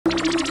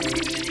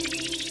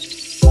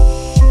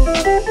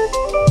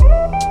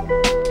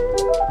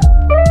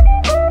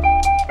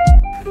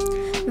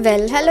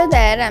Well, hello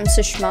there, I'm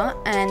Sushma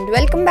and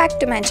welcome back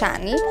to my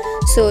channel.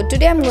 So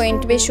today I'm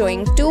going to be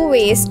showing 2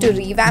 ways to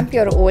revamp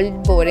your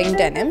old boring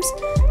denims.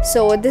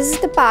 So this is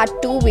the part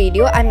 2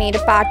 video. I made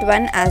a part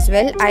 1 as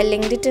well. I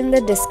linked it in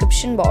the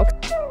description box.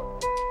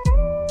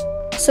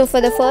 So for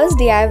the first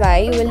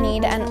DIY, you will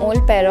need an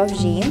old pair of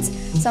jeans,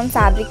 some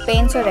fabric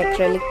paints or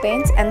acrylic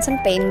paints and some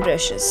paint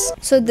brushes.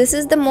 So this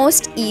is the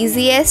most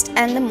easiest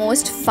and the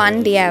most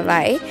fun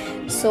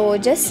DIY. So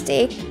just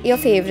take your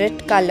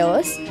favorite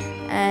colors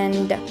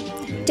and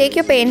take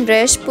your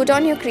paintbrush, put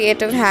on your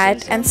creative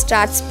hat and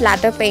start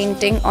splatter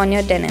painting on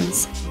your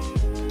denims.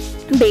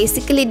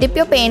 Basically dip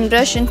your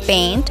paintbrush in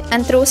paint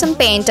and throw some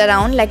paint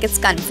around like it's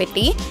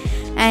confetti,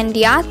 and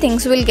yeah,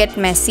 things will get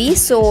messy,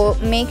 so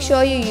make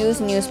sure you use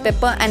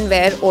newspaper and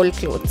wear old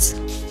clothes.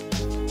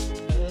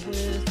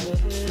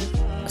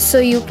 So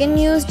you can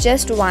use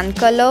just one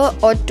color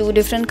or 2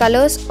 different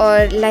colors,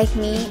 or like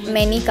me,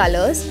 many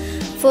colors.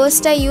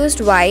 First I used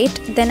white,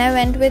 then I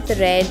went with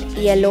red,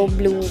 yellow,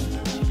 blue.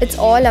 It's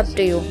all up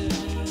to you.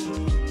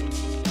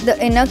 The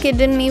inner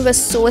kid in me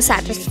was so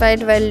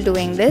satisfied while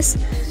doing this.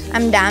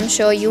 I'm damn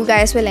sure you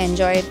guys will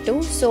enjoy it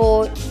too.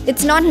 So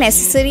it's not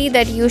necessary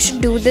that you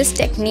should do this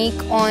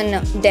technique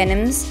on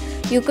denims.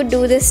 You could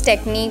do this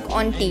technique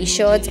on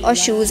t-shirts or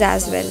shoes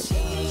as well.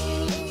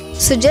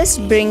 So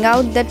just bring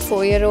out that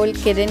 4-year-old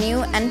kid in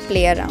you and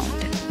play around.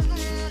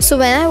 So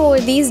when I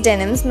wore these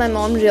denims, my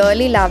mom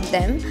really loved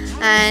them,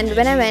 and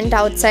when I went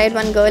outside,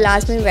 one girl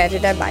asked me where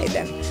did I buy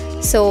them.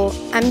 So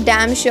I'm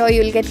damn sure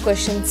you'll get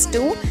questions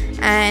too,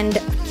 and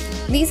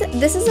this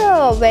is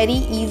a very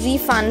easy,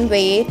 fun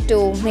way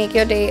to make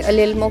your day a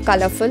little more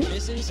colorful.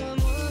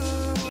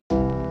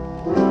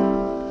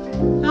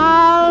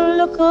 I'll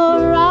look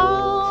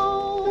around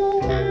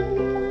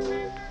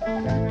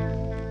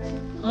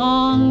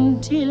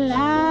until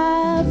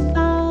I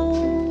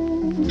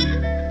found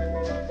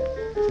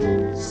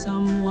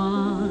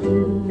someone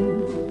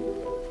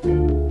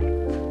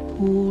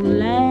who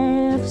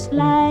laughs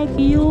like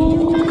you.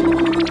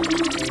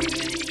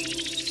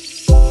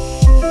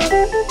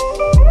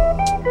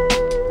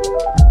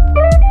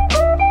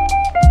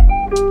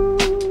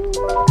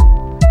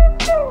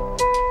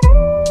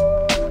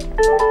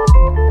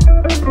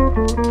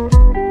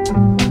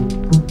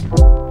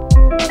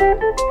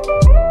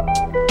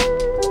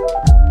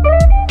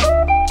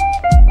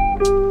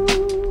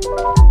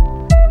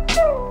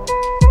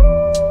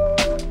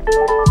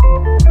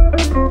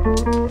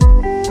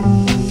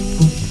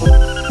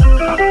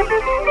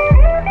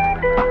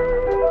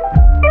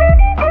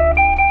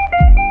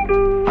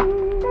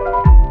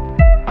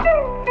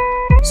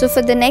 So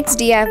for the next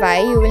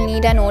DIY, you will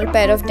need an old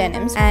pair of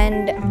denims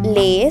and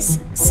lace,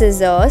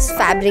 scissors,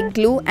 fabric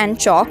glue and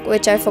chalk,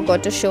 which I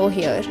forgot to show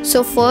here.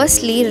 So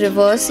firstly,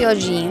 reverse your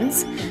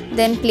jeans,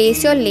 then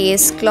place your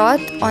lace cloth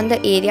on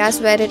the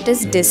areas where it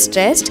is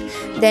distressed,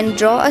 then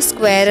draw a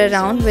square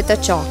around with a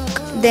chalk.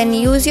 Then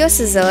use your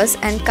scissors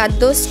and cut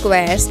those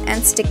squares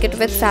and stick it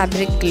with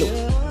fabric glue.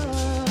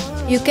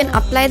 You can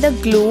apply the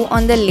glue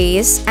on the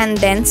lace and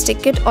then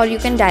stick it, or you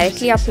can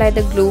directly apply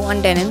the glue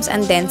on denims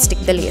and then stick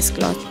the lace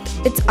cloth.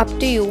 It's up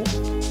to you.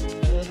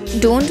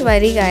 Don't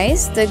worry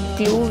guys, the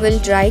glue will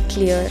dry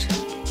clear.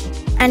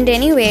 And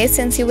anyway,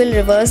 since you will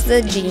reverse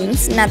the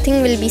jeans,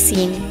 nothing will be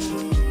seen.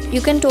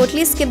 You can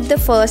totally skip the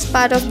first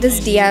part of this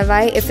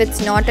DIY if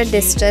it's not a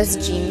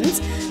distressed jeans,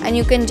 and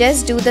you can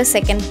just do the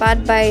second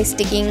part by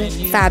sticking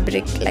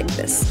fabric like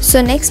this.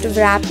 So next,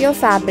 wrap your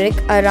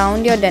fabric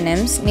around your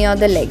denims near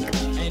the leg.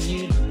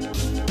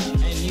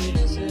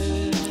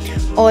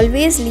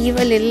 Always leave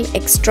a little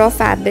extra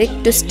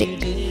fabric to stick.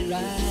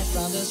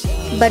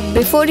 But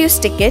before you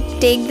stick it,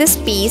 take this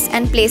piece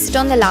and place it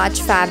on the large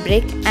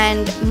fabric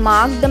and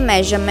mark the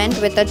measurement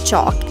with a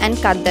chalk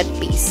and cut that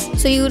piece.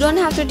 So you don't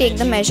have to take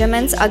the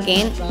measurements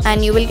again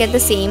and you will get the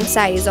same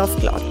size of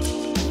cloth.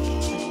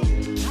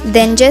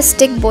 Then just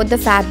stick both the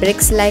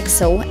fabrics like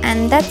so,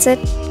 and that's it.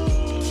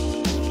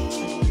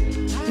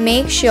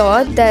 Make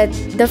sure that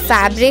the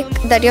fabric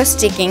that you're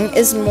sticking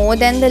is more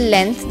than the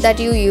length that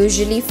you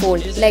usually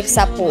fold. Like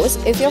suppose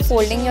if you're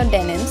folding your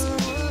denims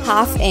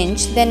 ½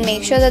 inch, then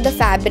make sure that the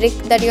fabric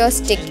that you're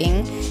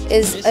sticking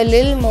is a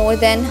little more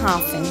than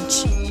 ½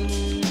 inch.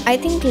 I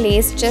think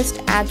lace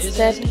just adds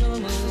that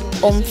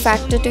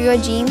factor to your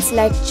jeans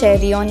like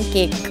cherry on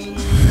cake.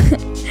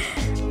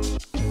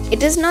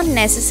 It is not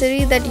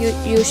necessary that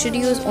you should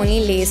use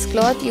only lace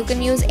cloth. You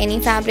can use any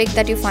fabric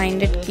that you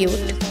find it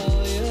cute.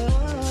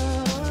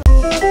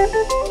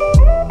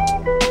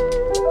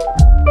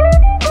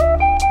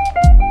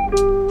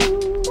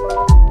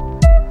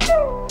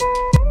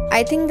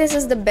 I think this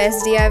is the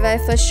best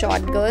DIY for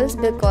short girls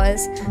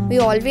because we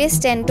always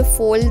tend to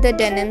fold the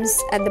denims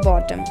at the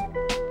bottom.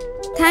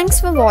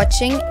 Thanks for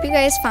watching. If you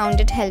guys found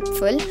it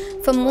helpful,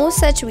 for more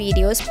such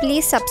videos,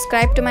 please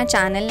subscribe to my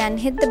channel and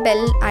hit the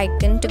bell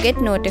icon to get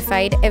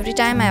notified every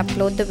time I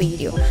upload the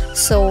video.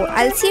 So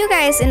I'll see you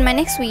guys in my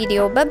next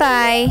video. Bye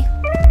bye.